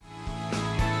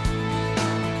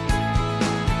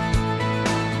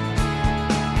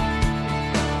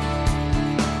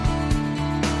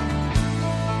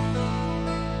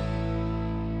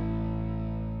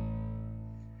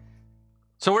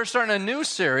So we're starting a new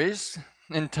series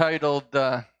entitled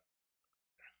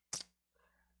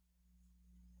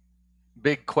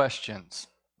Big Questions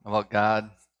about God,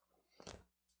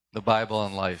 the Bible,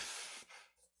 and life.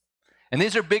 And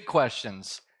these are big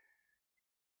questions.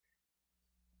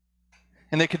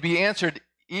 And they could be answered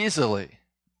easily.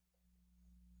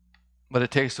 But it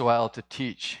takes a while to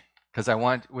teach. Because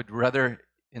would rather,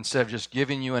 instead of just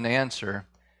giving you an answer,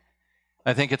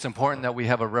 I think it's important that we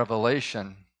have a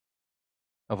revelation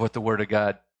of what the Word of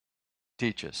God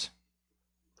teaches.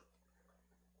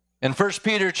 In 1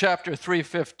 Peter chapter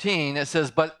 3:15, it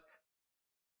says, "But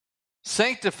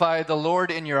sanctify the Lord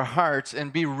in your hearts,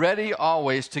 and be ready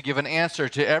always to give an answer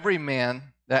to every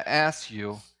man that asks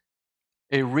you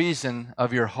a reason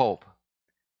of your hope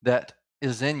that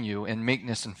is in you in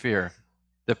meekness and fear."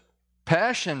 The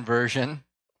Passion Version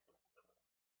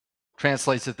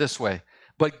translates it this way: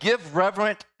 "But give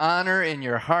reverent honor in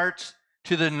your hearts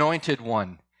to the Anointed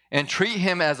One, and treat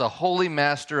him as a holy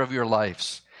master of your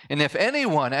lives. And if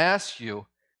anyone asks you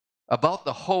about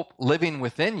the hope living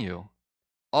within you,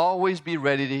 always be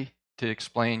ready to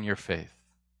explain your faith."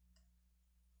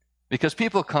 Because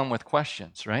people come with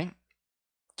questions, right?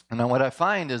 And then what I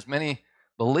find is many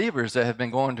believers that have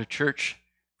been going to church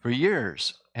for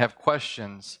years have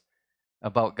questions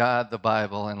about God, the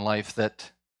Bible, and life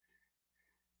that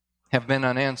have been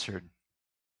unanswered.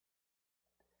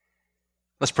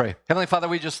 Let's pray. Heavenly Father,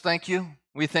 we just thank you.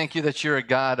 We thank you that you're a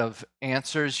God of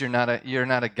answers. You're not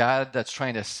a God that's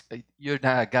trying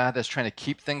to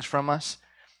keep things from us.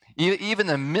 Even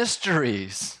the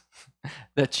mysteries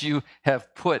that you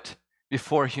have put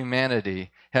before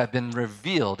humanity have been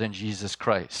revealed in Jesus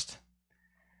Christ.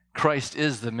 Christ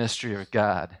is the mystery of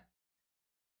God.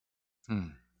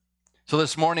 So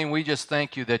this morning we just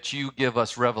thank you that you give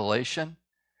us revelation,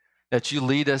 that you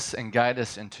lead us and guide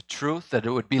us into truth, that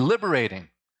it would be liberating,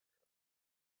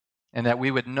 and that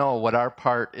we would know what our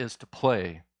part is to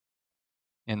play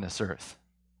in this earth.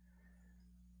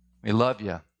 We love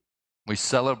you, we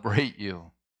celebrate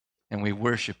you, and we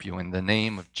worship you in the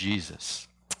name of Jesus.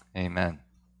 Amen.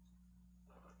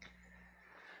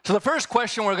 So the first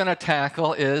question we're going to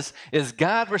tackle is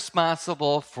God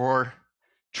responsible for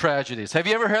tragedies? Have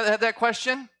you ever had that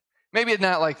question? Maybe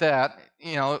not like that,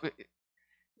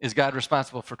 is God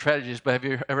responsible for tragedies, but have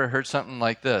you ever heard something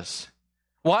like this?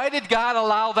 Why did God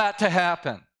allow that to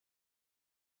happen?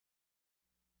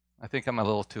 I think I'm a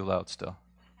little too loud still.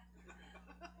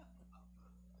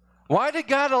 Why did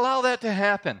God allow that to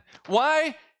happen?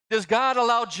 Why does God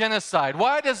allow genocide?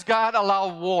 Why does God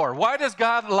allow war? Why does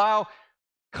God allow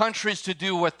countries to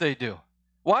do what they do?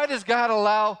 Why does God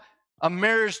allow a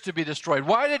marriage to be destroyed?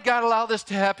 Why did God allow this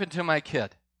to happen to my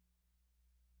kid?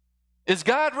 Is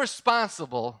God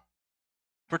responsible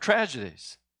for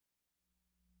tragedies?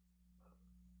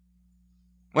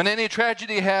 When any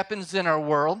tragedy happens in our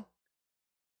world,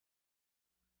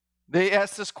 they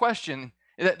ask this question,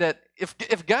 that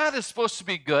if God is supposed to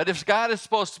be good, if God is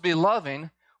supposed to be loving,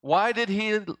 why did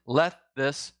he let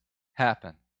this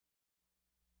happen?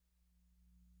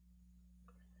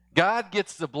 God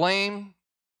gets the blame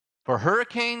for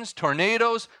hurricanes,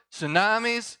 tornadoes,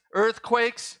 tsunamis,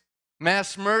 earthquakes,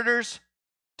 mass murders,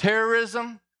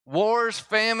 terrorism, wars,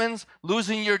 famines,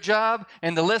 losing your job,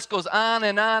 and the list goes on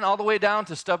and on, all the way down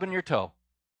to stubbing your toe.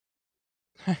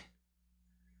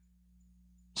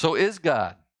 So is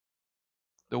God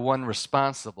the one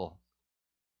responsible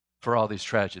for all these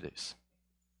tragedies?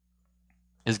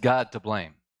 Is God to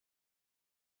blame?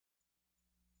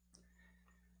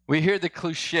 We hear the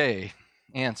cliche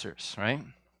answers, right?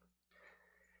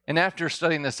 And after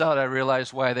studying this out, I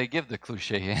realized why they give the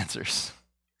cliche answers.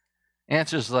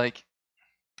 Answers like,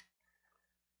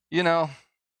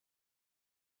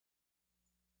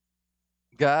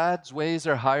 God's ways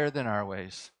are higher than our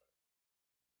ways.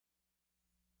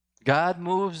 God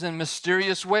moves in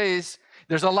mysterious ways.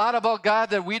 There's a lot about God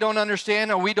that we don't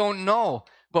understand or we don't know,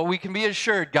 but we can be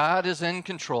assured God is in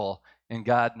control and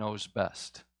God knows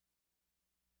best.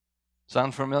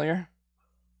 Sound familiar?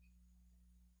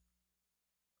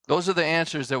 Those are the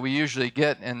answers that we usually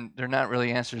get, and they're not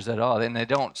really answers at all, and they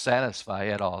don't satisfy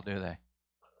at all, do they?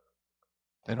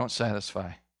 They don't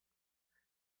satisfy.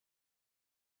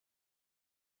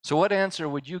 So what answer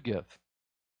would you give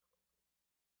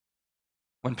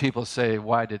when people say,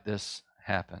 why did this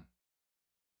happen?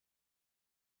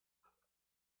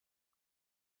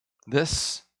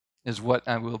 This is what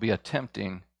I will be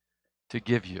attempting to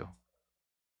give you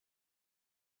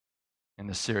in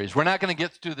this series. We're not going to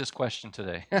get through this question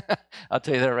today. I'll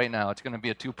tell you that right now. It's going to be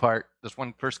a two-part. This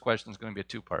first question is going to be a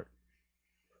two-part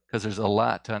because there's a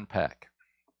lot to unpack.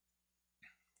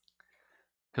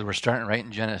 Because we're starting right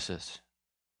in Genesis.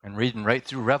 and reading right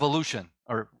through Revolution,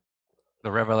 or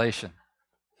the Revelation.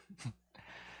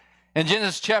 In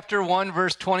Genesis chapter 1,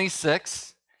 verse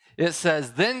 26, it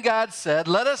says, "Then God said,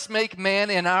 'Let us make man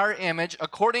in our image,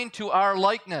 according to our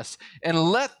likeness,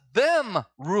 and let them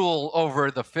rule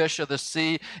over the fish of the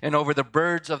sea, and over the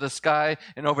birds of the sky,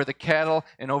 and over the cattle,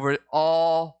 and over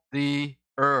all the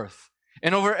earth,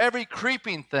 and over every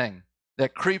creeping thing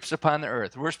that creeps upon the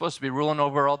earth.'" We're supposed to be ruling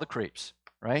over all the creeps,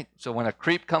 right? So when a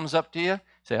creep comes up to you,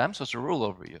 say, "I'm supposed to rule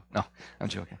over you." No, I'm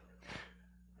joking.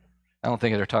 I don't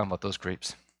think they're talking about those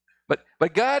creeps.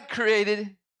 But God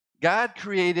created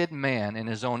man in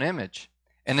his own image.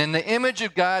 And in the image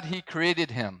of God, he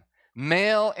created him.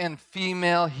 Male and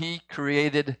female, he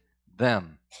created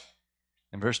them.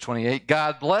 In verse 28,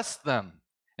 God blessed them.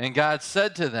 And God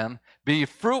said to them, "Be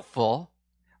fruitful,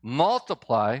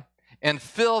 multiply, and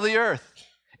fill the earth,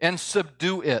 and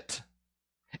subdue it,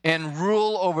 and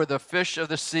rule over the fish of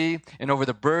the sea, and over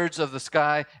the birds of the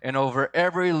sky, and over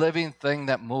every living thing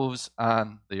that moves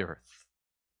on the earth."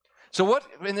 So what,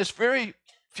 in this very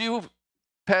few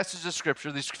passages of Scripture,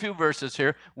 these few verses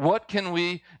here, what can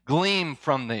we glean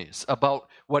from these about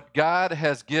what God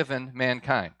has given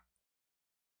mankind?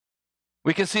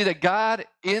 We can see that God,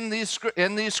 in these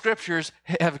Scriptures,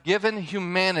 have given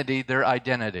humanity their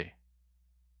identity.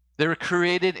 They were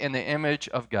created in the image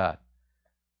of God.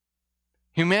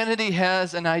 Humanity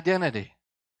has an identity.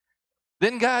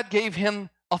 Then God gave him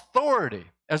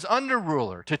authority as under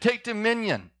ruler to take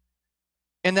dominion.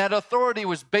 And that authority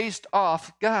was based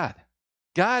off God.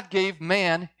 God gave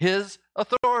man his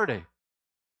authority.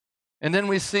 And then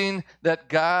we've seen that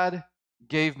God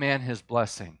gave man his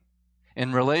blessing.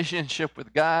 In relationship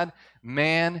with God,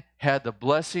 man had the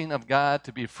blessing of God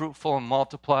to be fruitful and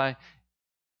multiply,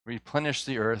 replenish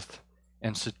the earth,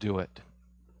 and subdue it.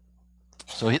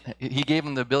 So he gave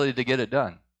him the ability to get it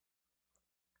done.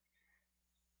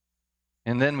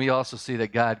 And then we also see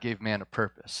that God gave man a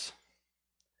purpose.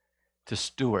 To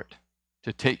steward,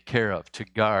 to take care of, to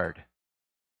guard,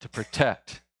 to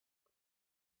protect,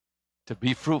 to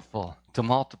be fruitful, to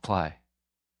multiply,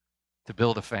 to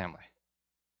build a family.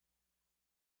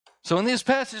 So in these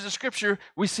passages of Scripture,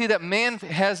 we see that man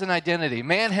has an identity,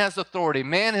 man has authority,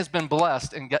 man has been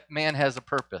blessed, and man has a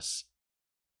purpose.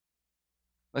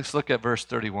 Let's look at verse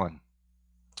 31.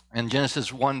 In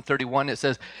Genesis 1:31, it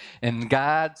says, "And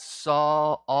God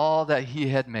saw all that he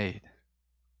had made,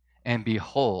 and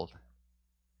behold,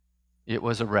 it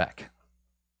was a wreck."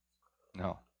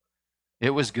 No. It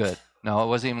was good. No, it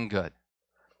wasn't even good.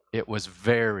 It was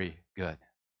very good.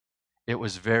 It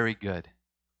was very good.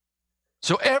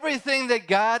 So everything that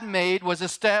God made was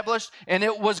established, and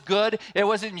it was good. It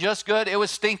wasn't just good. It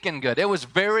was stinking good. It was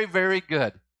very, very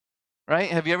good.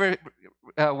 Right? Have you ever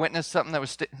witnessed something that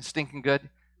was stinking good?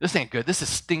 This ain't good. This is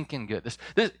stinking good.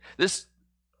 This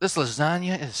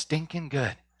lasagna is stinking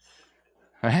good.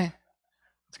 Right?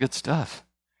 It's good stuff.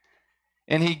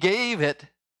 And he gave it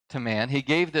to man. He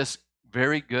gave this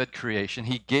very good creation.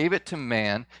 He gave it to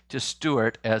man to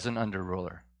steward as an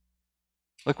under-ruler.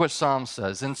 Look what Psalms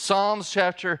says. In Psalms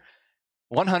chapter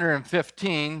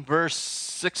 115, verse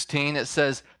 16, it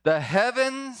says, "The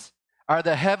heavens are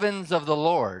the heavens of the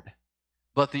Lord,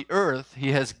 but the earth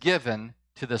he has given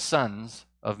to the sons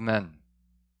of men."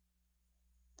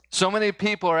 So many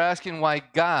people are asking why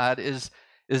God is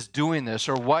doing this,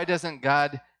 or why doesn't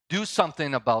God do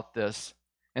something about this?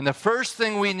 And the first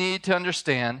thing we need to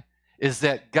understand is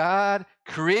that God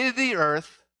created the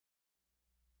earth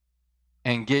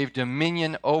and gave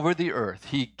dominion over the earth.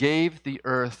 He gave the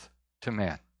earth to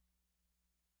man.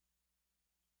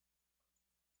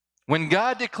 When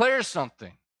God declares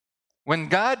something,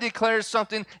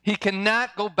 he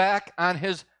cannot go back on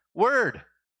his word.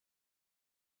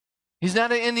 He's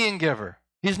not an Indian giver.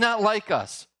 He's not like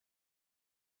us.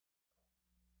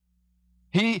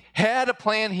 He had a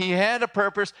plan, he had a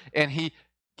purpose, and he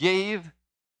gave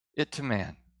it to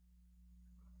man.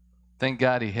 Thank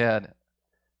God he had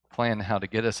a plan how to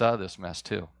get us out of this mess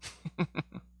too.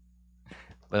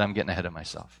 But I'm getting ahead of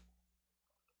myself.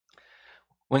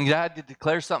 When God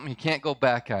declares something, he can't go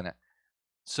back on it.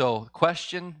 So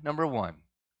question number one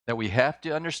that we have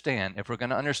to understand, if we're going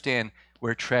to understand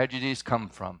where tragedies come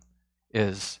from,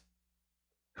 is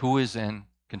who is in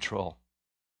control?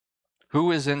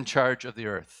 Who is in charge of the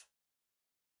earth?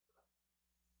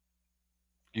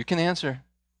 You can answer.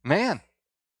 Man.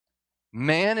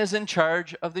 Man is in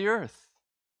charge of the earth.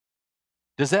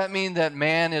 Does that mean that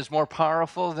man is more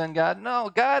powerful than God? No,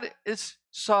 God is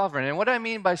sovereign. And what I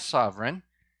mean by sovereign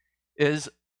is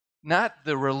not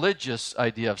the religious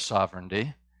idea of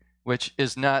sovereignty, which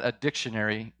is not a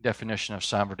dictionary definition of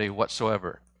sovereignty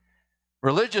whatsoever.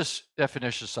 Religious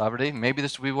definition of sovereignty, maybe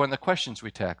this will be one of the questions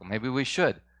we tackle. Maybe we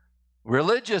should.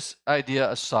 Religious idea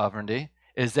of sovereignty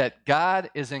is that God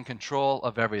is in control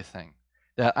of everything.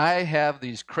 That I have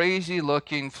these crazy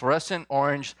looking fluorescent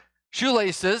orange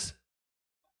shoelaces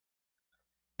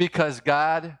because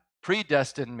God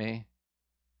predestined me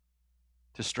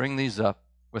to string these up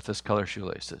with this color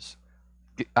shoelaces.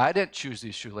 I didn't choose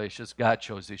these shoelaces. God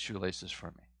chose these shoelaces for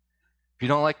me. If you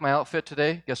don't like my outfit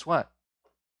today, guess what?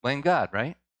 Blame God,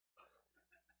 right?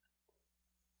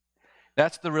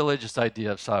 That's the religious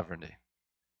idea of sovereignty.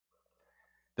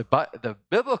 The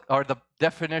biblical or the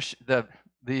definition,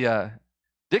 the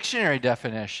dictionary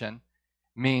definition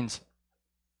means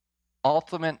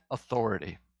ultimate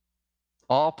authority,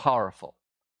 all powerful.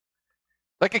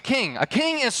 Like a king. A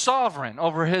king is sovereign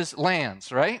over his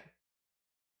lands, right?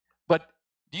 But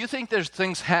do you think there's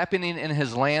things happening in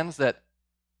his lands that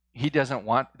he doesn't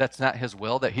want, that's not his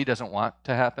will, that he doesn't want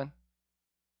to happen?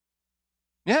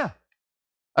 Yeah.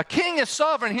 A king is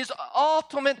sovereign. He's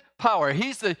ultimate power.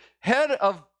 He's the head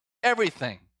of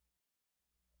everything.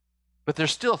 But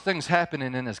there's still things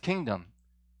happening in his kingdom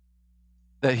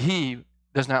that he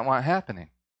does not want happening,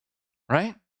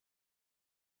 right?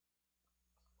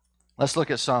 Let's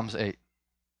look at Psalms 8.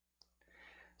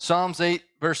 Psalms 8,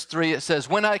 verse 3, it says,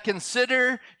 "When I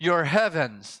consider your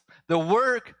heavens, the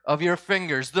work of your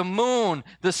fingers, the moon,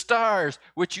 the stars,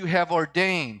 which you have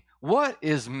ordained, what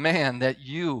is man that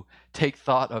you take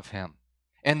thought of him,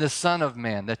 and the Son of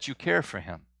Man that you care for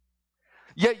him?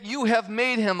 Yet you have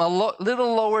made him a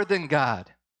little lower than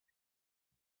God."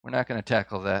 We're not going to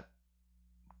tackle that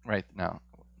right now,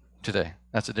 today.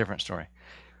 That's a different story.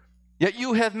 "Yet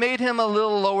you have made him a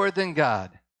little lower than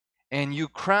God, and you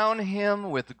crown him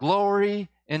with glory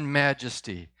and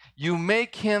majesty. You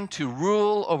make him to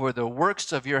rule over the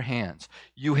works of your hands.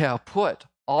 You have put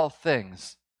all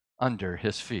things under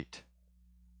his feet."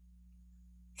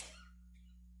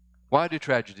 Why do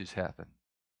tragedies happen?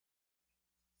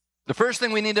 The first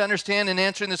thing we need to understand in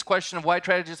answering this question of why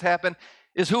tragedies happen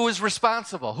is who is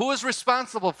responsible. Who is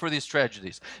responsible for these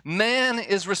tragedies? Man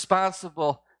is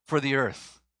responsible for the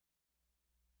earth.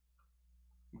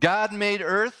 God made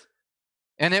earth,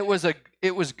 and it was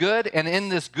good, and in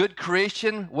this good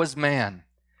creation was man,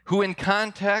 who in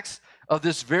context of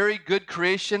this very good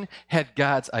creation had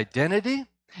God's identity,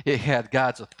 it had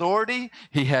God's authority,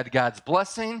 he had God's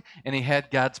blessing, and he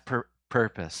had God's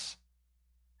purpose.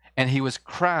 And he was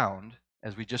crowned,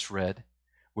 as we just read,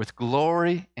 with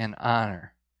glory and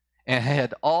honor, and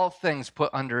had all things put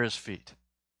under his feet.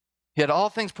 He had all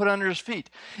things put under his feet.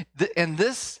 And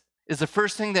this is the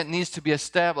first thing that needs to be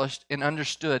established and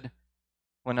understood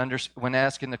when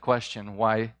asking the question,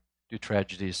 why do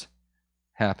tragedies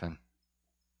happen?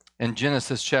 In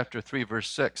Genesis chapter 3, verse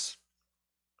 6,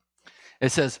 it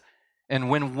says, "And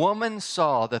when woman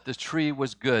saw that the tree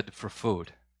was good for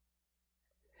food,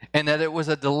 and that it was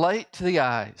a delight to the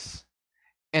eyes,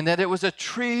 and that it was a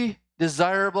tree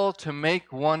desirable to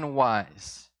make one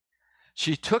wise,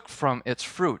 she took from its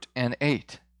fruit and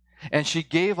ate. And she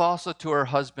gave also to her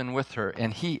husband with her,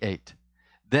 and he ate.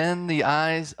 Then the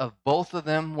eyes of both of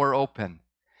them were open,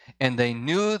 and they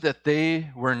knew that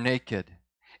they were naked.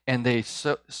 And they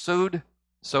sewed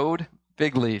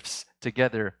fig leaves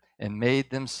together and made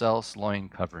themselves loin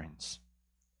coverings."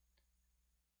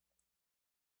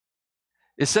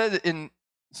 It said in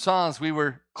Psalms we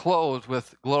were clothed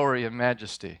with glory and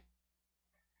majesty.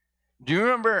 Do you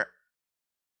remember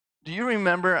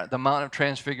the Mount of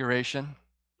Transfiguration,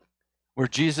 where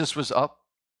Jesus was up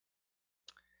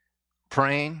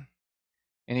praying,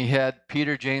 and he had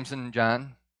Peter, James, and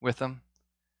John with him,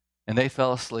 and they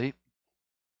fell asleep?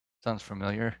 Sounds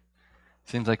familiar.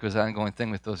 Seems like it was an ongoing thing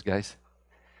with those guys.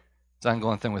 It's an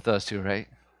ongoing thing with us too, right?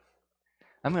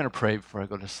 I'm going to pray before I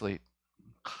go to sleep.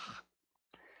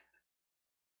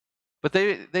 But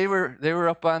they were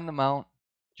up on the mount.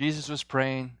 Jesus was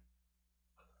praying.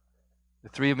 The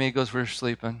three amigos were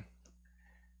sleeping.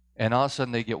 And all of a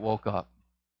sudden they get woke up.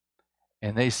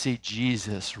 And they see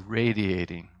Jesus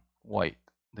radiating white.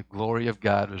 The glory of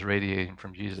God was radiating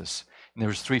from Jesus. And there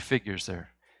was three figures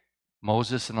there.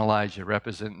 Moses and Elijah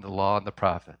representing the law and the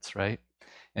prophets, right?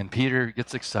 And Peter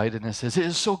gets excited and says, "It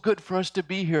is so good for us to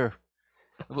be here.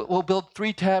 We'll build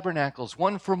 3 tabernacles,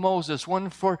 one for Moses, one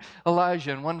for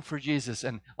Elijah, and one for Jesus."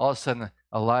 And all of a sudden,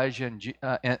 Elijah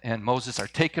and Moses are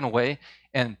taken away,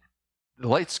 and the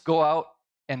lights go out,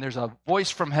 and there's a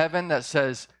voice from heaven that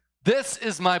says, "This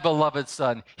is my beloved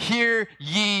Son. Hear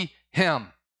ye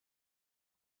him."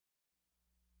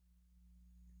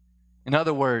 In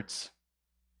other words,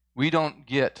 we don't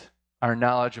get our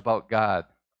knowledge about God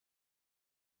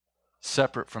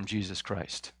separate from Jesus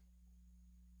Christ.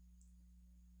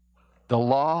 the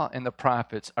law and the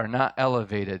prophets are not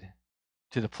elevated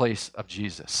to the place of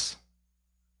Jesus.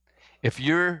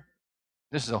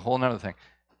 This is a whole nother thing,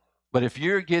 but if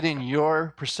you're getting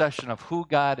your perception of who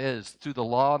God is through the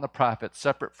law and the prophets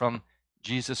separate from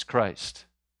Jesus Christ,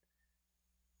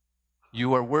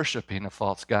 you are worshiping a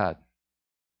false God.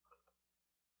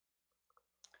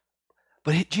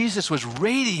 But Jesus was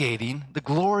radiating the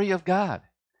glory of God.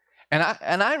 And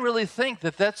I really think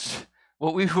that that's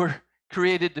what we were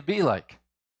created to be like.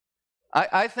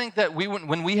 I think that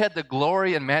when we had the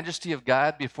glory and majesty of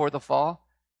God before the fall,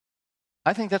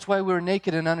 I think that's why we were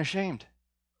naked and unashamed.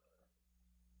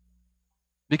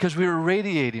 Because we were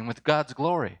radiating with God's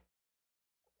glory.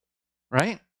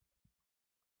 Right?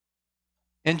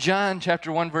 In John chapter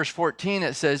 1, verse 14,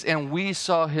 it says, "And we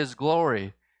saw his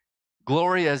glory,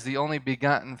 glory as the only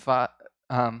begotten from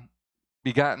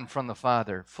the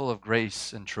Father, full of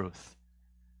grace and truth."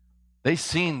 They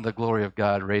seen the glory of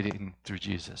God radiating through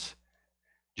Jesus.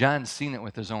 John's seen it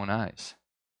with his own eyes.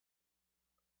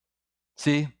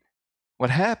 See,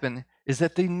 what happened is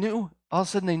that all of a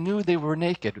sudden they knew they were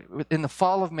naked. In the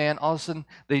fall of man, all of a sudden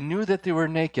they knew that they were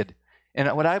naked.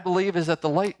 And what I believe is that the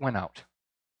light went out.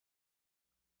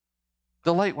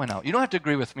 The light went out. You don't have to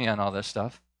agree with me on all this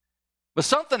stuff. But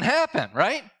something happened,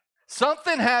 right?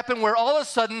 Something happened where all of a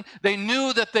sudden they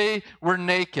knew that they were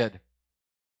naked.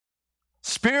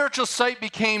 Spiritual sight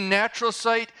became natural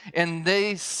sight, and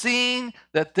they seen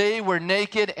that they were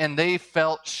naked, and they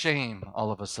felt shame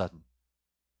all of a sudden.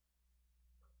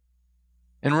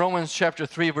 In Romans chapter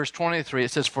 3, verse 23, it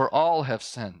says, "For all have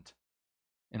sinned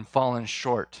and fallen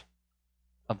short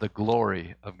of the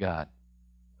glory of God."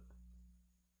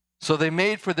 So they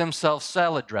made for themselves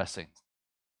salad dressing,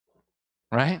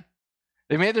 right?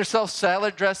 They made themselves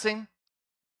salad dressing,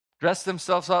 dressed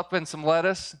themselves up in some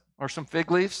lettuce or some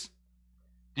fig leaves.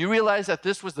 Do you realize that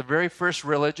this was the very first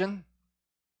religion?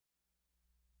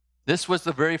 This was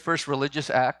the very first religious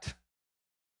act.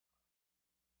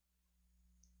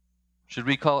 Should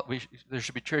we call it, there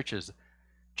should be churches,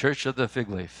 Church of the Fig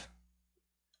Leaf.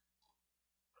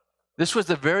 This was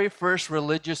the very first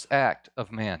religious act of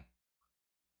man.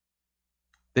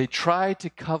 They tried to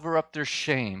cover up their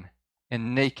shame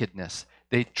and nakedness.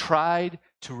 They tried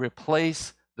to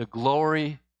replace the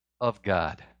glory of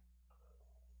God.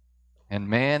 And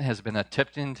man has been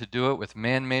attempting to do it with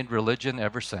man-made religion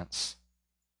ever since.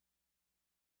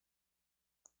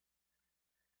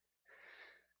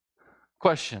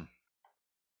 Question.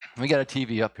 We got a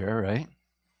TV up here, right?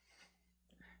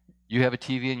 You have a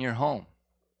TV in your home.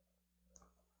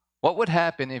 What would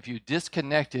happen if you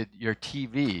disconnected your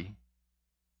TV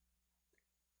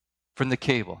from the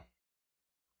cable,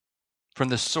 from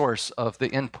the source of the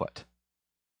input?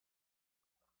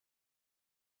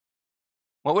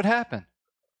 What would happen?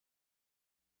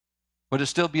 Would it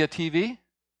still be a TV?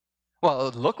 Well, it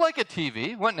would look like a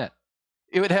TV, wouldn't it?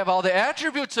 It would have all the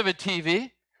attributes of a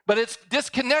TV, but it's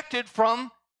disconnected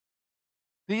from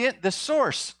the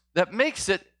source that makes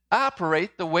it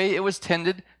operate the way it was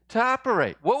tended to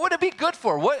operate. What would it be good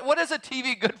for? What is a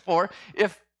TV good for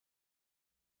if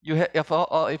you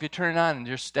turn it on and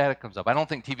your static comes up? I don't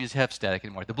think TVs have static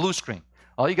anymore. The blue screen.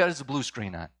 All you got is the blue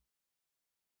screen on.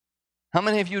 How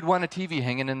many of you would want a TV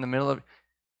hanging in the middle of,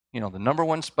 the number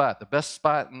one spot, the best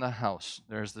spot in the house?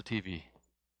 There's the TV.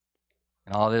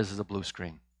 And all it is a blue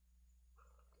screen.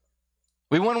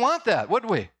 We wouldn't want that, would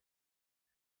we?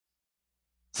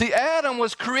 See, Adam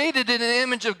was created in an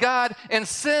image of God, and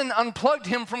sin unplugged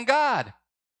him from God.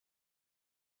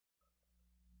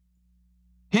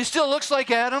 He still looks like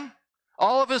Adam.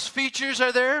 All of his features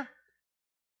are there.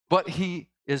 But he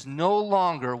is no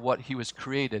longer what he was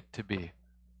created to be.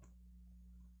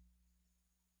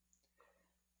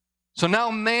 So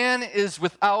now man is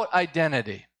without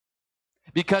identity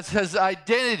because his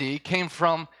identity came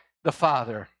from the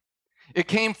Father. It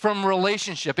came from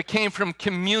relationship. It came from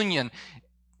communion.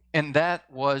 And that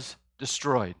was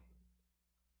destroyed.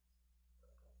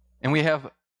 And we have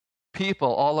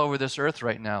people all over this earth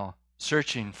right now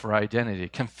searching for identity,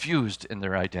 confused in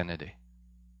their identity.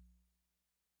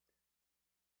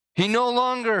 He no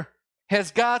longer has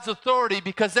God's authority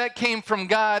because that came from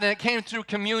God and it came through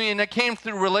communion, it came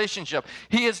through relationship.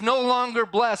 He is no longer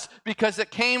blessed because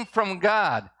it came from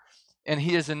God and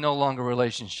he is in no longer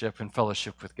relationship and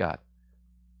fellowship with God.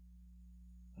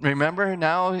 Remember,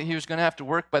 now he was going to have to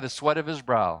work by the sweat of his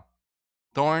brow,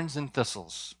 thorns and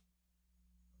thistles.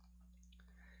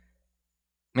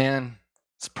 Man's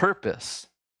purpose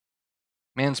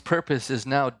is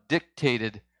now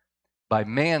dictated by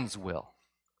man's will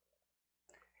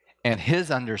and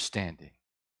his understanding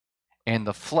and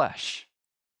the flesh.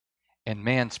 And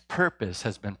man's purpose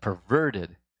has been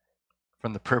perverted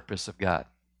from the purpose of God.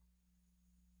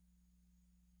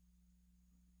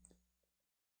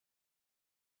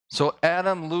 So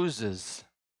Adam loses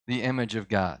the image of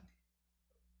God.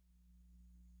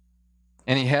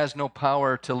 And he has no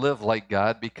power to live like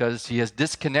God because he has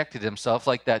disconnected himself,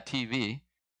 like that TV,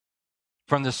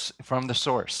 from the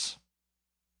source.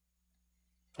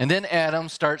 And then Adam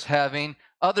starts having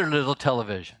other little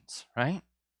televisions, right?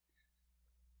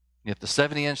 You have the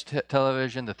 70-inch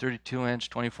television, the 32-inch,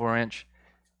 24-inch,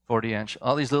 40-inch.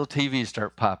 All these little TVs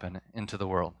start popping into the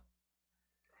world.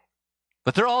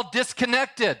 But they're all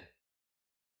disconnected.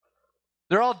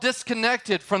 They're all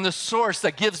disconnected from the source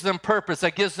that gives them purpose,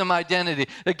 that gives them identity,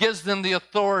 that gives them the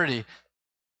authority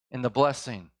and the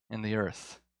blessing in the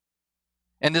earth.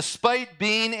 And despite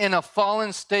being in a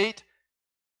fallen state,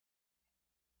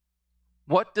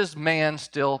 what does man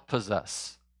still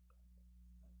possess?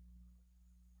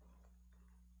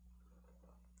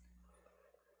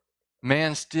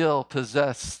 Man still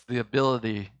possesses the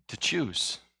ability to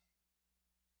choose.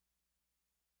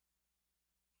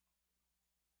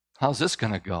 How's this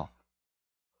going to go?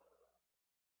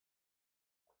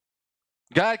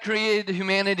 God created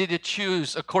humanity to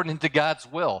choose according to God's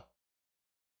will.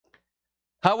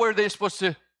 How were they supposed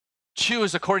to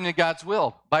choose according to God's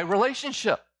will? By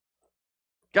relationship.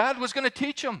 God was going to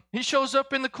teach them. He shows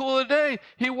up in the cool of the day.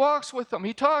 He walks with them.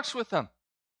 He talks with them.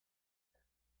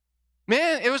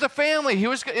 Man, it was a family. It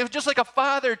was just like a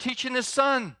father teaching his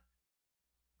son.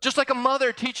 Just like a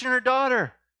mother teaching her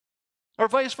daughter. Or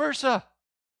vice versa.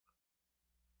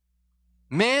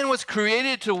 Man was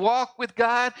created to walk with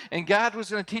God, and God was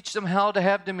going to teach them how to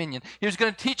have dominion. He was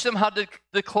going to teach them how to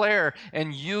declare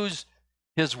and use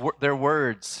their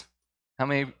words. How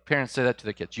many parents say that to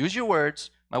their kids? Use your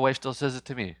words. My wife still says it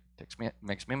to me.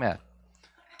 Makes me mad.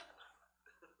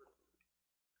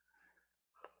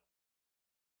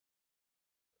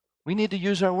 We need to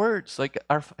use our words like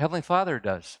our Heavenly Father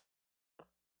does.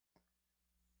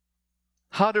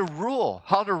 How to rule,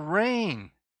 how to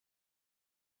reign,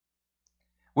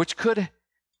 which would have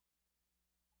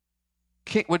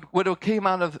came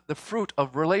out of the fruit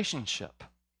of relationship.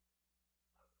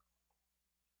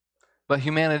 But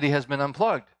humanity has been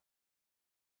unplugged.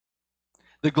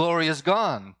 The glory is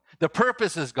gone. The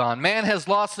purpose is gone. Man has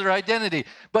lost their identity,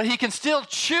 but he can still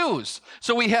choose.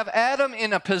 So we have Adam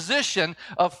in a position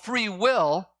of free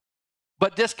will,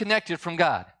 but disconnected from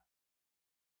God.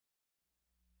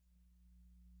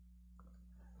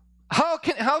 How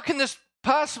can this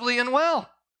possibly end well?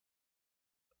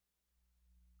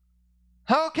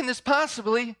 How can this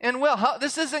possibly end well?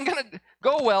 This isn't going to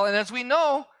go well, and as we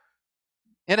know,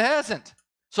 it hasn't.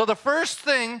 So the first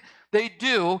thing they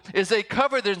do is they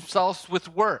cover themselves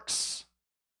with works,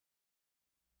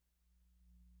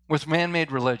 with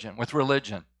man-made religion, with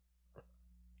religion.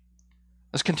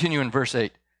 Let's continue in verse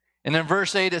 8. And in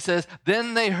verse 8 it says,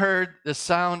 "Then they heard the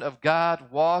sound of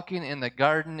God walking in the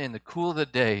garden in the cool of the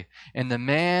day, and the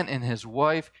man and his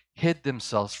wife hid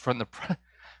themselves from the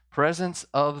presence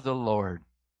of the Lord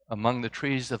among the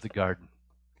trees of the garden."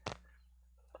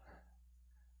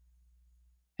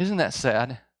 Isn't that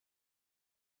sad?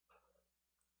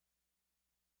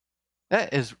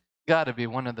 That has got to be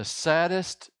one of the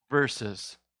saddest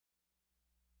verses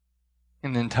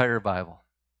in the entire Bible.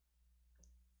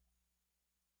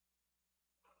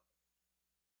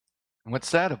 And what's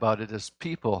sad about it is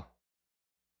people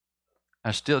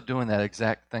are still doing that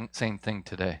exact same thing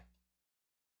today.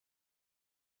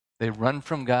 They run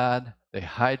from God, they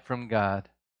hide from God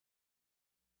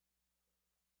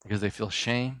because they feel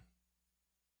shame,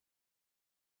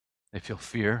 they feel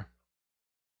fear.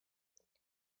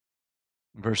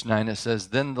 In verse 9 it says,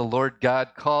 "Then the Lord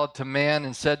God called to man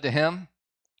and said to him,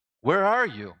 'Where are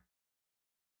you?'"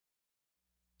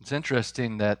 It's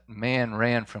interesting that man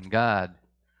ran from God,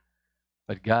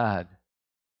 but God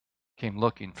came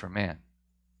looking for man.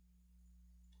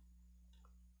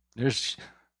 There's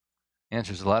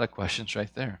answers a lot of questions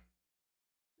right there.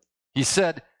 He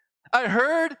said, "I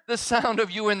heard the sound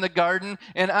of you in the garden,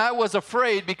 and I was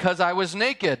afraid because I was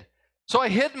naked. So I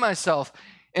hid myself."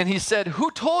 And he said,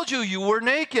 "Who told you you were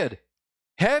naked?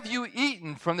 Have you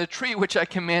eaten from the tree which I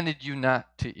commanded you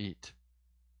not to eat?"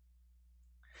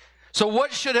 So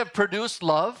what should have produced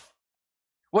love?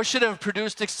 What should have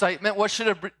produced excitement? What should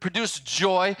have produced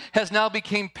joy has now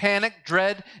become panic,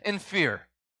 dread, and fear.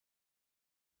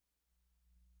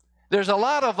 There's a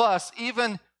lot of us,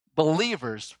 even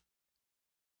believers,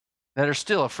 that are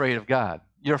still afraid of God.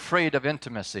 You're afraid of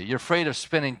intimacy. You're afraid of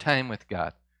spending time with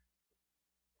God.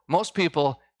 Most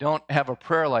people don't have a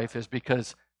prayer life is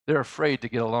because they're afraid to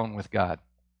get alone with God.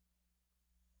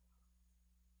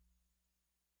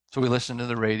 So we listen to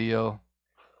the radio,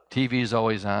 TV is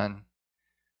always on.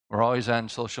 We're always on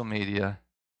social media.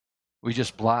 We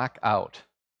just block out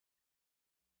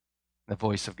the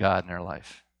voice of God in our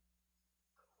life.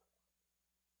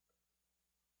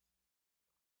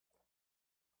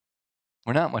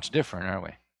 We're not much different, are we?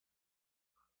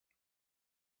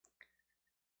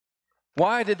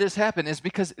 Why did this happen? It's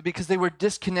because they were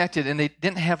disconnected and they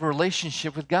didn't have a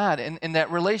relationship with God. And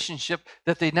that relationship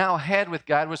that they now had with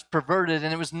God was perverted,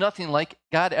 and it was nothing like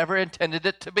God ever intended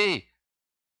it to be.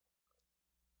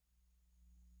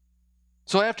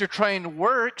 So after trying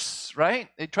works, right?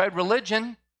 They tried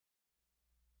religion.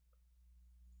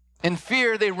 In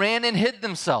fear, they ran and hid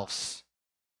themselves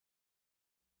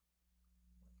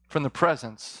from the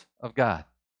presence of God.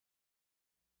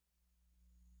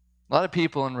 A lot of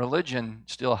people in religion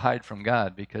still hide from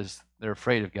God because they're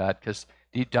afraid of God, because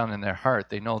deep down in their heart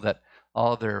they know that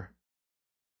all their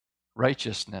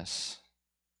righteousness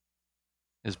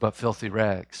is but filthy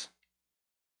rags.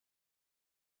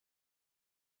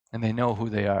 And they know who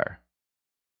they are.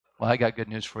 Well, I got good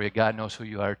news for you. God knows who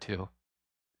you are too.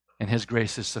 And His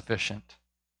grace is sufficient.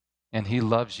 And He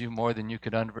loves you more than you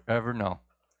could ever know.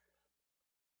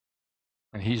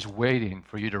 And He's waiting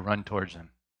for you to run towards Him.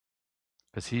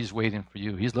 Because He's waiting for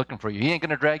you. He's looking for you. He ain't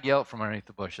going to drag you out from underneath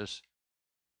the bushes,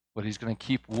 but He's going to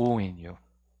keep wooing you.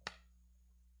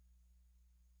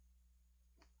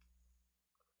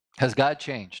 Has God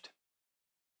changed?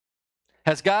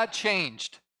 Has God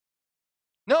changed?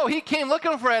 No, He came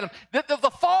looking for Adam.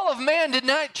 The fall of man did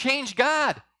not change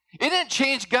God. It didn't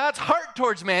change God's heart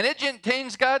towards man. It didn't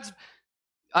change God's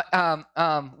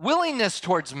willingness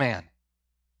towards man.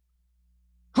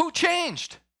 Who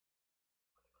changed?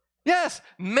 Yes,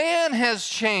 man has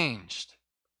changed.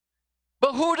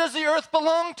 But who does the earth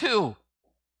belong to?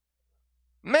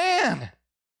 Man.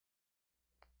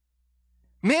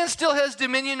 Man still has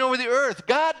dominion over the earth.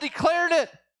 God declared it.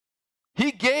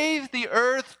 He gave the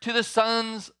earth to the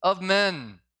sons of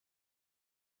men.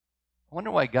 I wonder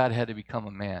why God had to become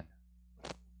a man.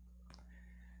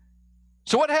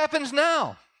 So what happens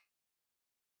now?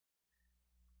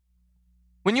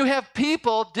 When you have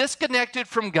people disconnected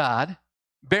from God,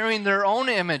 bearing their own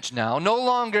image now, no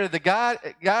longer the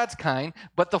God's kind,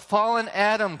 but the fallen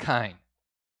Adam kind.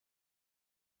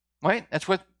 Right? That's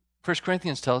what 1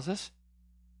 Corinthians tells us.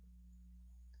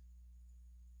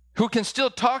 Who can still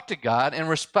talk to God and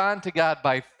respond to God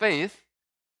by faith,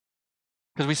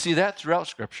 because we see that throughout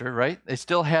Scripture, right? They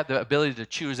still have the ability to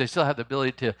choose. They still have the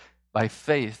ability to, by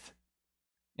faith,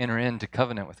 enter into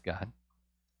covenant with God.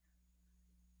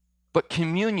 But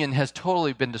communion has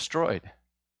totally been destroyed.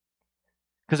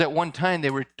 Because at one time they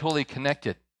were totally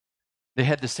connected. They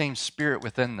had the same spirit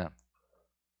within them.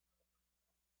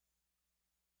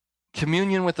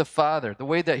 Communion with the Father, the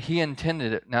way that He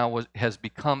intended it now has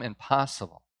become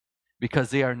impossible because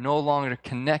they are no longer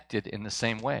connected in the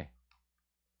same way.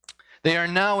 They are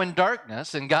now in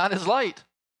darkness and God is light.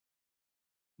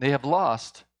 They have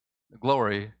lost the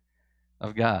glory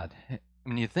of God.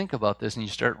 When you think about this and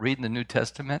you start reading the New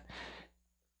Testament,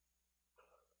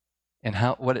 and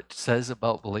what it says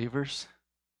about believers,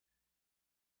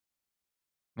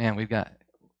 man, we got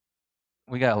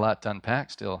a lot to unpack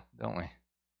still, don't we?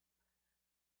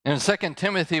 In 2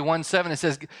 Timothy 1:7 it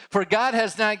says, "For God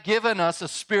has not given us a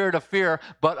spirit of fear,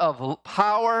 but of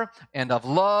power and of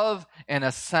love and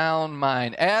a sound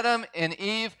mind." Adam and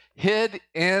Eve hid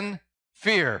in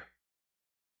fear.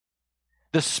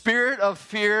 The spirit of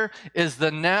fear is the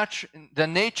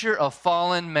nature of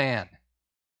fallen man.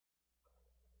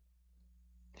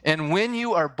 And when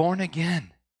you are born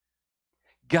again,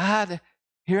 God,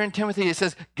 here in Timothy, it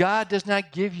says, God does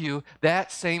not give you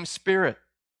that same spirit,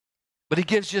 but He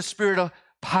gives you a spirit of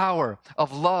power,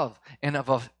 of love, and of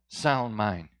a sound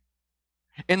mind.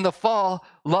 In the fall,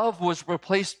 love was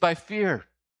replaced by fear,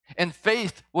 and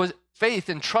faith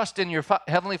and trust in your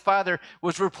Heavenly Father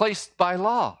was replaced by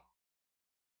law.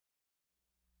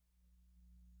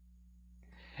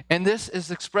 And this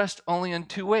is expressed only in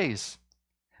two ways.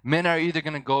 Men are either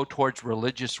going to go towards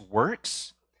religious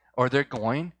works or they're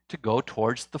going to go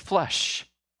towards the flesh.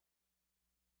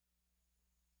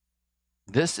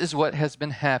 This is what has been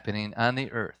happening on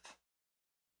the earth.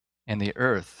 And the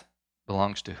earth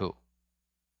belongs to who?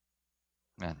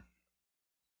 Men.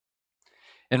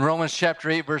 In Romans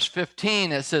chapter 8, verse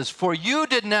 15, it says, "For you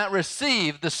did not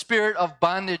receive the spirit of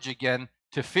bondage again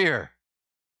to fear,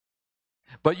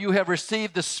 but you have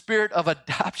received the spirit of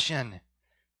adoption,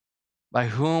 by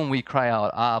whom we cry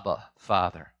out, Abba,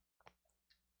 Father."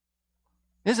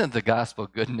 Isn't the gospel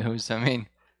good news? I mean,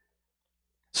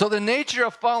 so the nature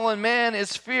of fallen man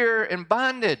is fear and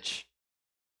bondage.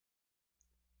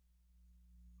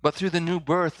 But through the new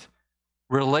birth,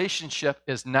 relationship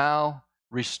is now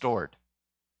restored.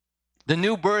 The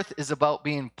new birth is about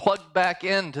being plugged back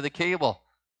into the cable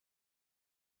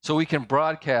so we can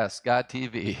broadcast God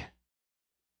TV.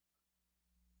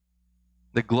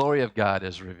 The glory of God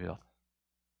is revealed.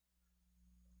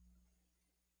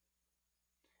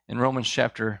 In Romans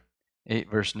chapter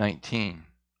 8, verse 19,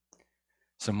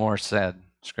 some more sad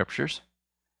scriptures.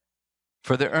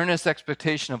 For the earnest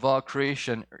expectation of all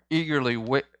creation eagerly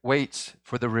waits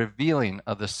for the revealing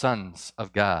of the sons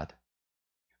of God.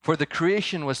 For the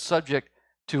creation was subject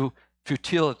to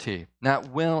futility, not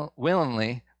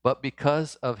willingly, but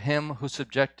because of him who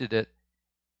subjected it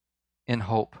in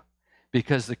hope.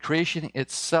 Because the creation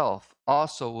itself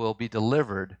also will be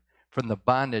delivered from the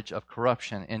bondage of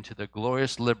corruption into the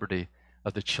glorious liberty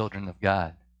of the children of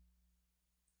God.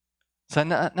 So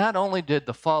not only did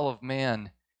the fall of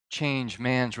man change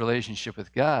man's relationship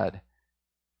with God,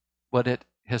 but it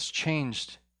has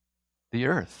changed the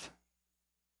earth.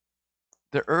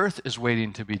 The earth is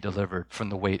waiting to be delivered from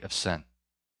the weight of sin.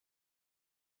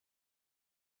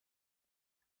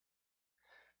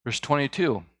 Verse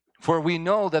 22, for we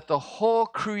know that the whole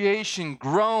creation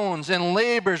groans and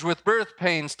labors with birth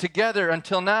pains together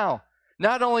until now.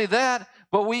 Not only that,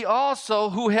 but we also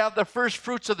who have the first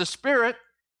fruits of the Spirit,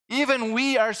 even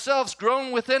we ourselves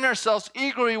groan within ourselves,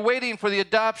 eagerly waiting for the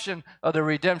adoption of the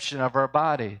redemption of our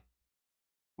body.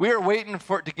 We are waiting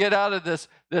for it to get out of this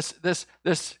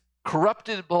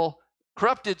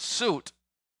corrupted suit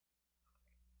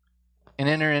and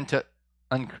enter into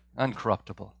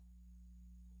uncorruptible.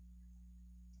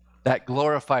 That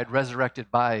glorified,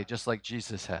 resurrected body, just like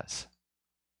Jesus has.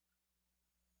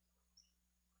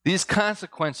 These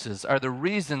consequences are the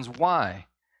reasons why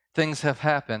things have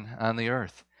happened on the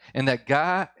earth, and that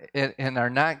God and are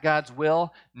not God's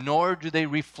will, nor do they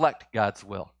reflect God's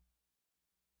will.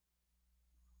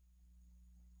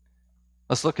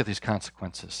 Let's look at these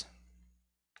consequences.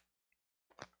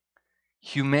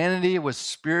 Humanity was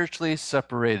spiritually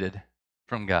separated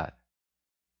from God.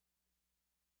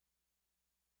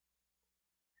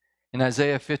 In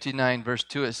Isaiah 59, verse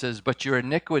 2, it says, but your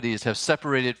iniquities have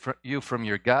separated you from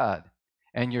your God,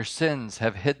 and your sins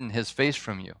have hidden his face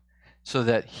from you, so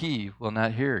that he will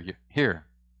not hear.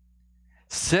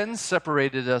 Sin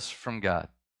separated us from God.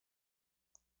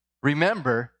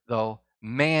 Remember, though,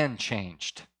 man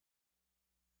changed.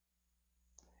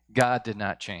 God did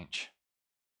not change.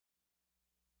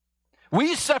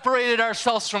 We separated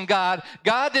ourselves from God.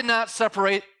 God did not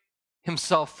separate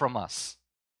himself from us.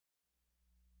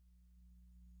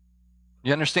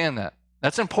 You understand that?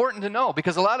 That's important to know,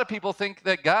 because a lot of people think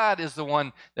that God is the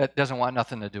one that doesn't want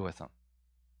nothing to do with them.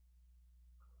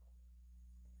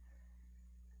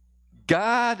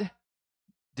 God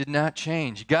did not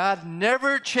change. God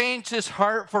never changed his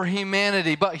heart for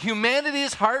humanity, but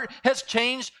humanity's heart has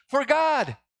changed for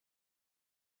God.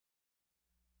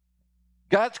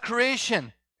 God's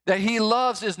creation that he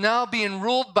loves is now being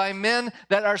ruled by men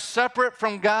that are separate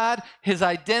from God, his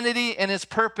identity, and his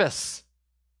purpose.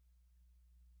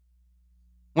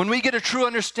 When we get a true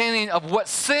understanding of what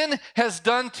sin has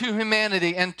done to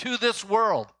humanity and to this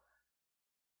world,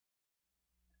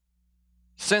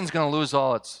 sin's going to lose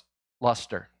all its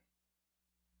luster.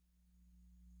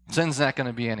 Sin's not going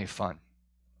to be any fun.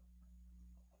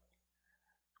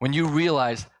 When you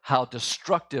realize how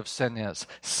destructive sin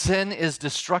is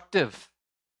destructive.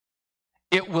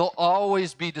 It will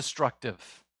always be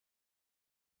destructive.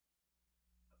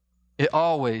 It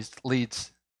always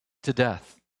leads to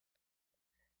death.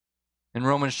 In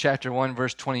Romans chapter 1,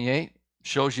 verse 28,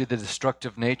 shows you the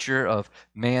destructive nature of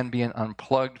man being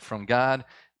unplugged from God,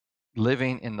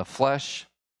 living in the flesh.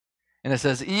 And it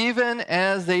says, even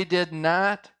as they did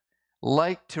not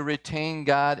like to retain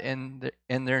God in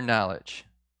their knowledge.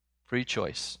 Free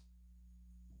choice.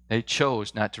 They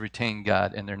chose not to retain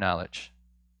God in their knowledge.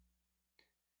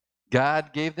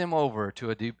 God gave them over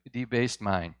to a debased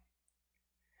mind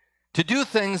to do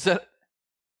things that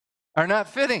are not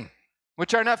fitting,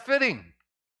 which are not fitting.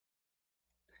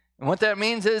 And what that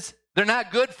means is they're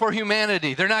not good for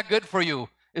humanity. They're not good for you.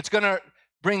 It's going to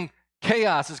bring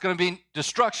chaos. It's going to be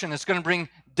destruction. It's going to bring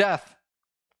death.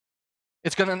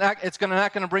 It's not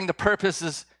going to bring the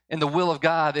purposes and the will of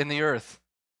God in the earth.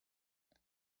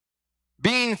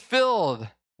 Being filled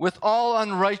with all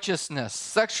unrighteousness,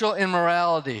 sexual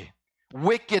immorality,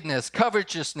 wickedness,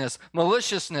 covetousness,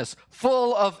 maliciousness,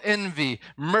 full of envy,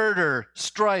 murder,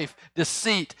 strife,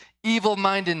 deceit,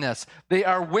 evil-mindedness. They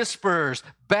are whisperers,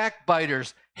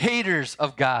 backbiters, haters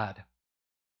of God.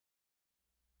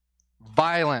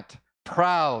 Violent,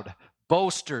 proud,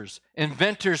 boasters,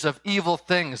 inventors of evil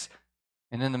things.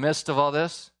 And in the midst of all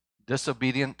this,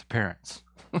 disobedient to parents.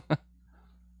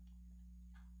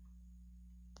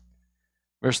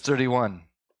 Verse 31,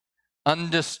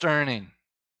 undiscerning.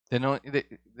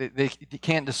 They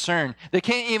can't discern. They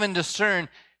can't even discern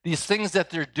these things that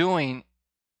they're doing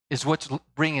is what's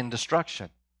bringing destruction,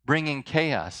 bringing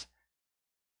chaos,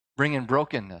 bringing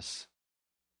brokenness.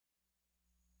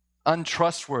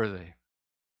 Untrustworthy.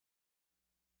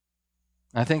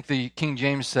 I think the King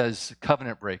James says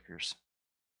covenant breakers.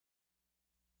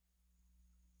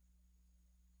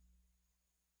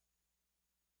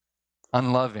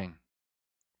 Unloving,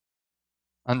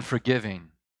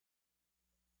 unforgiving,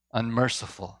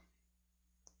 unmerciful,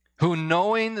 who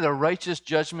knowing the righteous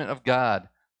judgment of God,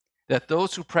 that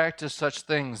those who practice such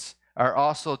things are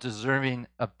also deserving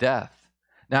of death,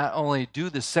 not only do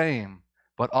the same,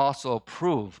 but also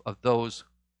approve of those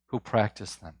who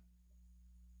practice them.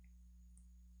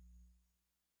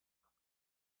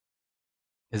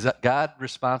 Is that God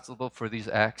responsible for these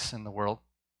acts in the world?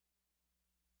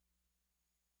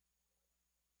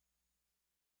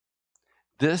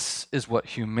 This is what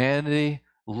humanity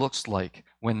looks like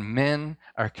when men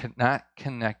are not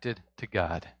connected to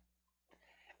God.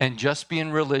 And just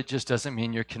being religious doesn't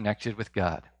mean you're connected with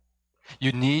God.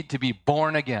 You need to be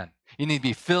born again. You need to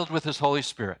be filled with His Holy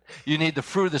Spirit. You need the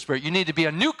fruit of the Spirit. You need to be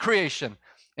a new creation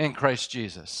in Christ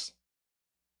Jesus.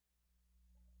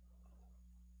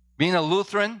 Being a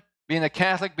Lutheran, being a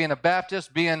Catholic, being a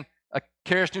Baptist, being a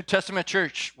Charis New Testament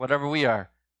church, whatever we are,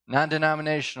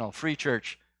 non-denominational, free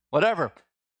church, whatever,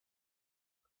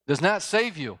 does not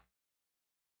save you.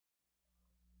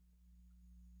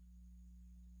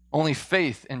 Only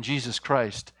faith in Jesus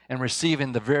Christ and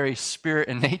receiving the very spirit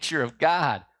and nature of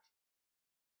God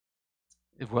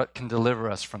is what can deliver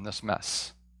us from this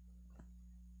mess.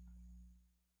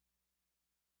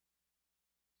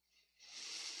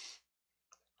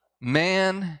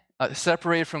 Man,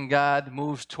 separated from God,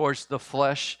 moves towards the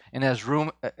flesh, and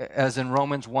as in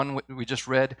Romans 1 we just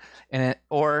read,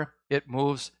 or it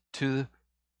moves to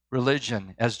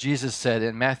religion. As Jesus said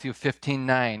in Matthew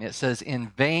 15:9, it says, "In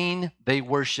vain they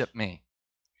worship me,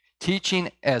 teaching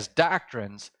as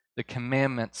doctrines the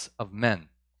commandments of men."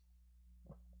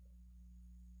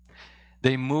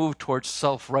 They move towards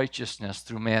self-righteousness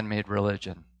through man-made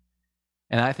religion.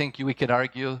 And I think we could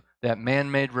argue that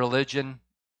man-made religion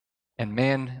and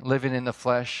man living in the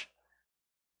flesh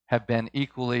have been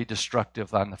equally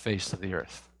destructive on the face of the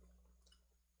earth.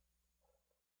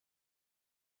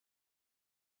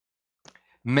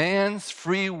 Man's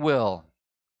free will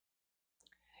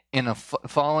in a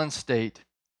fallen state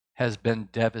has been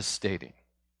devastating.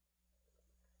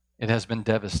 It has been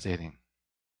devastating.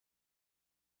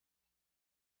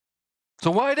 So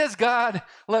why does God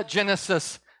let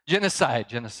genocide?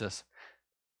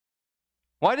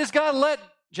 Why does God let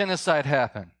genocide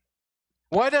happen?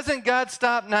 Why doesn't God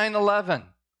stop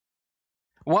 9/11?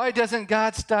 Why doesn't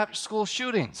God stop school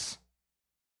shootings?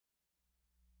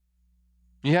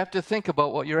 You have to think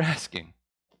about what you're asking.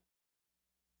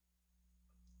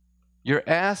 You're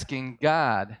asking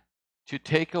God to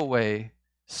take away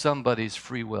somebody's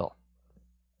free will.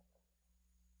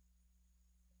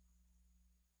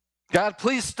 God,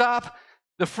 please stop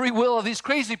the free will of these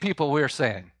crazy people, we're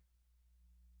saying.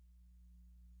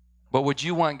 But would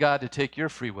you want God to take your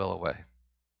free will away?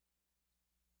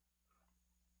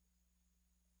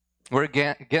 We're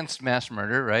against mass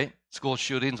murder, right? School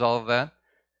shootings, all of that.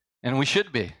 And we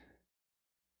should be.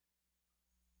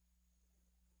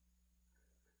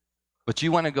 But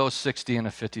you want to go 60 and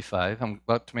a 55. I'm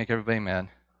about to make everybody mad.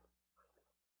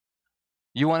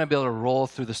 You want to be able to roll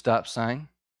through the stop sign.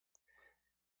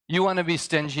 You want to be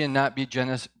stingy and not be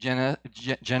generous.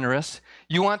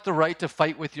 You want the right to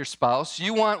fight with your spouse.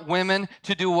 You want women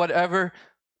to do whatever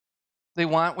they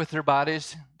want with their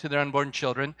bodies to their unborn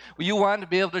children. You want to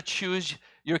be able to choose,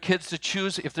 your kids to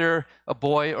choose if they're a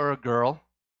boy or a girl.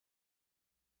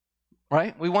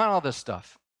 Right? We want all this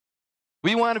stuff.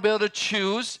 We want to be able to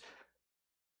choose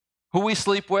who we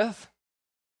sleep with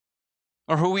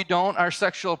or who we don't. Our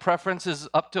sexual preference is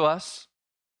up to us.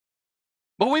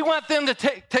 But we want them to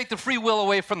take the free will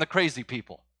away from the crazy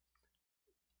people.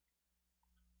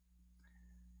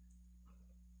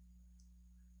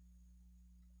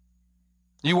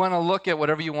 You want to look at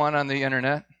whatever you want on the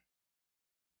internet.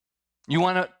 You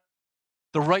want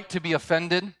the right to be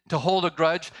offended, to hold a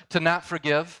grudge, to not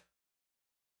forgive.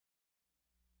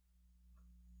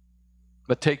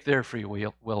 But take their free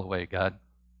will away, God.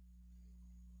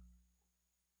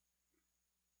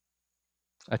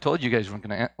 I told you guys weren't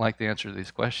going to like the answer to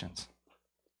these questions.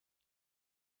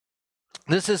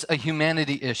 This is a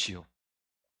humanity issue.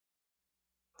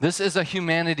 This is a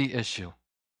humanity issue.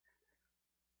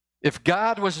 If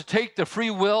God was to take the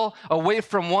free will away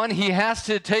from one, He has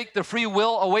to take the free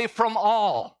will away from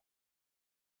all.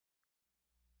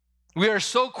 We are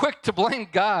so quick to blame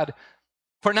God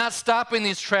for not stopping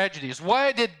these tragedies.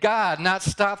 Why did God not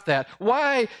stop that?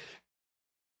 Why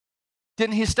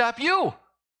didn't he stop you?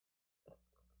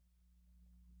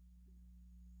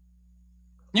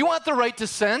 You want the right to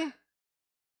sin?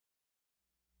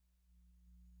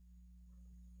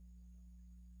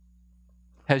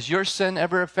 Has your sin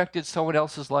ever affected someone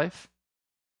else's life?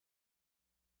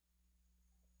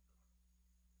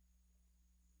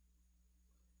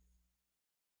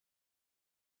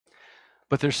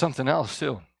 But there's something else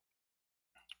too.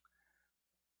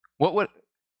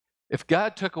 If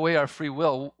God took away our free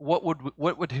will, what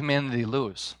would humanity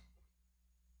lose?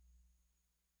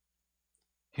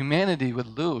 Humanity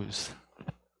would lose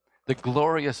the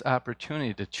glorious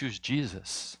opportunity to choose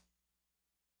Jesus.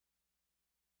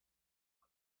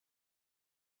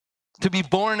 To be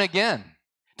born again.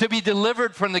 To be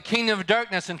delivered from the kingdom of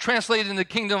darkness and translated into the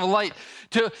kingdom of light.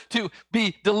 To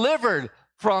be delivered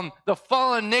from the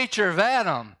fallen nature of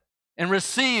Adam and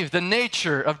receive the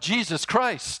nature of Jesus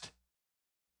Christ.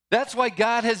 That's why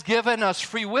God has given us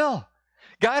free will.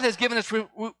 God has given us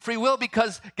free will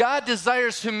because God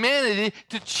desires humanity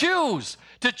to choose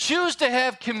to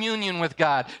have communion with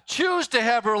God, choose to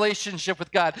have a relationship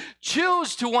with God,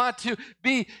 choose to want to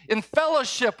be in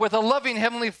fellowship with a loving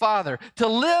Heavenly Father, to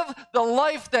live the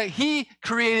life that He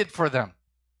created for them.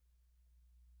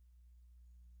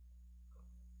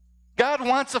 God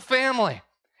wants a family.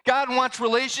 God wants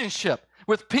relationship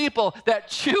with people that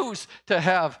choose to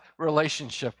have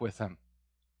relationship with Him.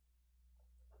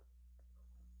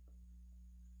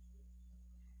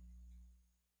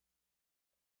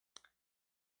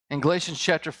 In Galatians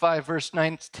chapter 5, verse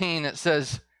 19, it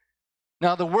says,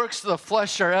 "Now the works of the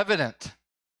flesh are evident,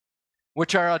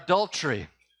 which are adultery,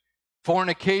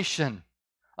 fornication,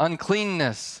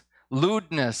 uncleanness,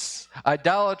 lewdness,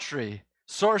 idolatry,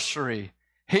 sorcery,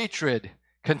 hatred,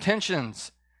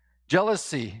 contentions,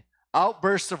 jealousy,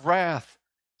 outbursts of wrath,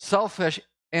 selfish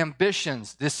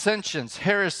ambitions, dissensions,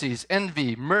 heresies,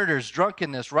 envy, murders,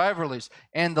 drunkenness, rivalries,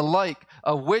 and the like,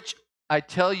 of which I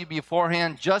tell you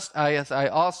beforehand, just as I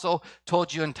also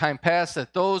told you in time past,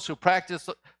 that those who practice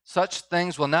such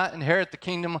things will not inherit the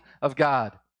kingdom of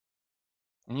God."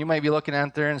 And you might be looking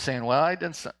out there and saying, "Well, I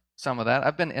did some of that.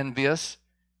 I've been envious.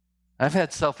 I've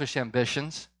had selfish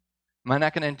ambitions. Am I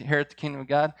not going to inherit the kingdom of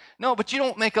God?" No, but you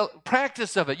don't make a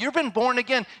practice of it. You've been born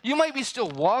again. You might be still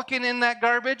walking in that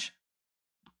garbage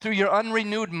through your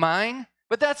unrenewed mind,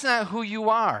 but that's not who you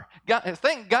are.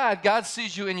 Thank God, God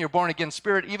sees you in your born-again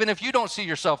spirit, even if you don't see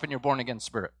yourself in your born-again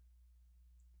spirit.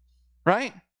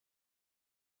 Right?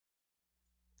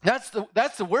 That's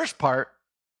the worst part,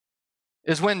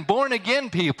 is when born-again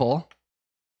people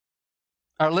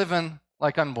are living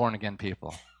like unborn-again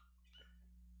people.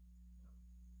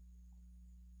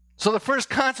 So the first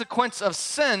consequence of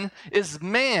sin is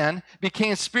man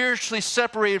became spiritually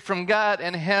separated from God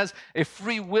and has a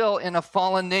free will in a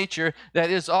fallen nature that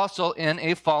is also in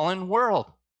a fallen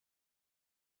world.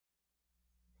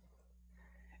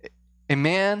 A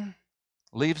man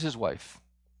leaves his wife.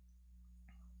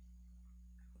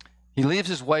 He leaves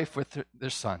his wife with their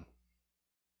son.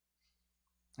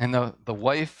 And the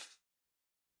wife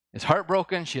is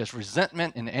heartbroken. She has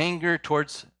resentment and anger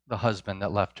towards the husband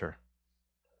that left her.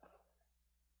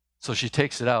 So she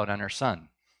takes it out on her son.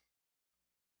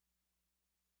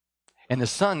 And the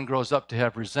son grows up to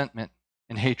have resentment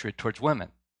and hatred towards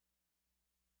women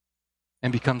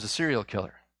and becomes a serial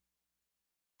killer.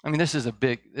 I mean, this is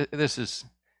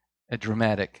a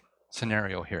dramatic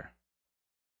scenario here.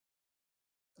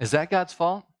 Is that God's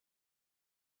fault?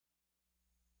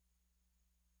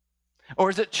 Or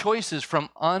is it choices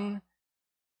from unborn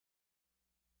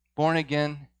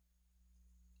again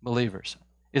believers?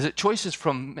 Is it choices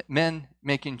from men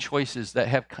making choices that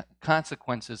have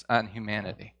consequences on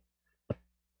humanity?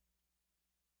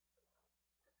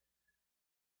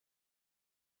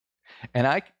 And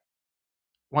I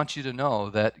want you to know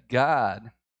that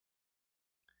God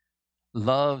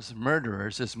loves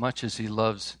murderers as much as He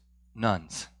loves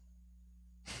nuns.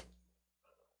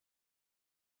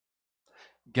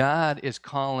 God is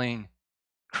calling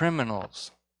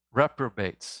criminals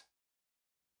reprobates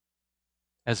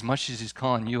as much as He's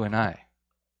calling you and I.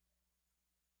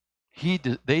 He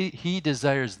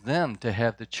desires them to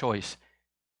have the choice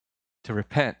to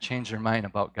repent, change their mind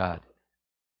about God,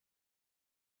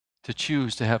 to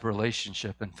choose to have a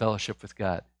relationship and fellowship with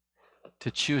God, to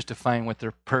choose to find what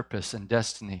their purpose and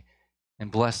destiny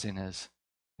and blessing is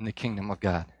in the kingdom of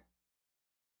God.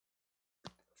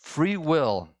 Free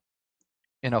will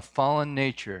in a fallen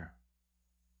nature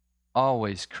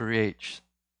always creates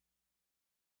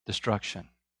destruction,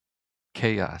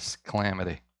 chaos,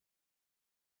 calamity.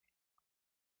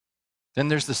 Then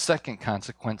there's the second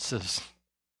consequences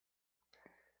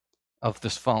of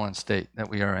this fallen state that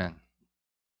we are in.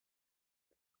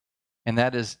 And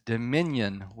that is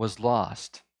dominion was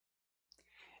lost.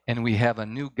 And we have a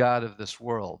new god of this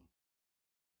world.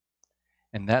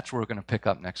 And that's where we're going to pick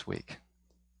up next week.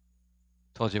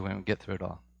 Told you when we get through it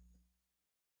all.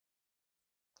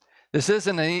 This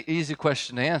isn't an easy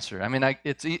question to answer. I mean,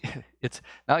 it's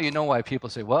now you know why people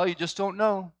say, well, you just don't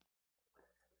know.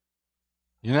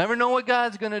 You never know what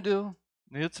God's going to do.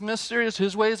 It's mysterious.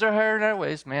 His ways are higher than our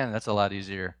ways. Man, that's a lot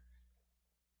easier.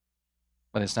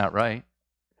 But it's not right.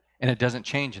 And it doesn't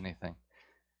change anything.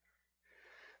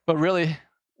 But really,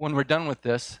 when we're done with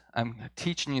this, I'm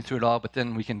teaching you through it all, but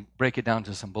then we can break it down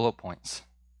to some bullet points.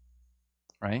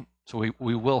 Right? So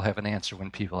we will have an answer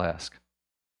when people ask.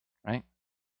 Right?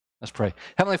 Let's pray.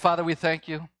 Heavenly Father, we thank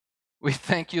you. We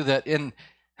thank you that in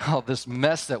all this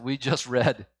mess that we just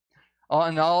read,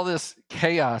 and all this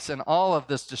chaos and all of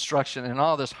this destruction and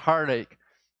all this heartache,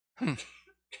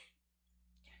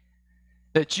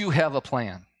 that you have a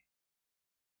plan.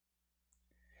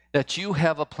 That you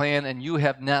have a plan and you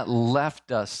have not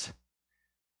left us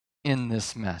in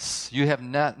this mess. You have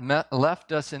not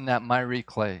left us in that miry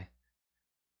clay.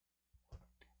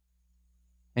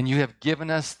 And you have given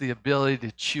us the ability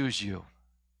to choose you.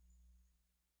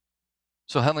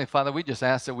 So, Heavenly Father, we just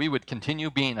ask that we would continue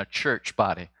being a church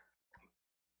body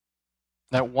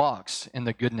that walks in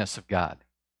the goodness of God,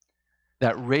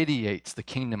 that radiates the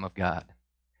kingdom of God,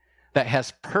 that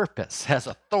has purpose, has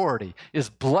authority, is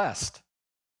blessed,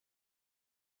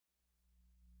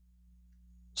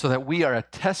 so that we are a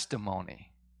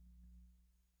testimony,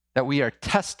 that we are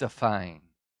testifying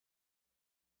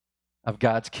of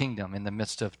God's kingdom in the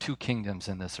midst of two kingdoms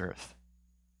in this earth.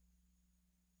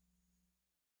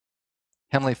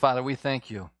 Heavenly Father, we thank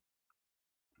you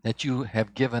that you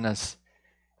have given us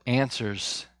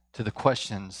answers to the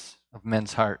questions of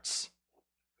men's hearts.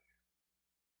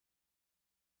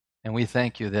 And we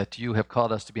thank you that you have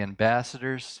called us to be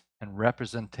ambassadors and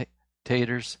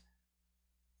representatives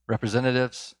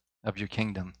of your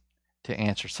kingdom to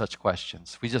answer such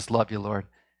questions. We just love you, Lord.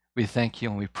 We thank you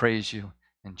and we praise you.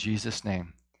 In Jesus'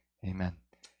 name, amen.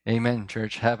 Amen,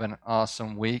 church. Have an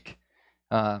awesome week.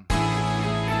 You've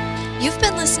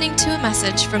been listening to a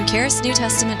message from Charis New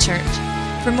Testament Church.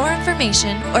 For more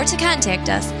information or to contact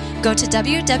us, go to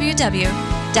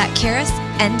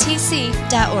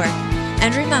www.charisntc.org.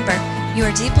 And remember, you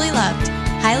are deeply loved,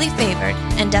 highly favored,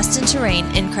 and destined to reign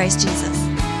in Christ Jesus.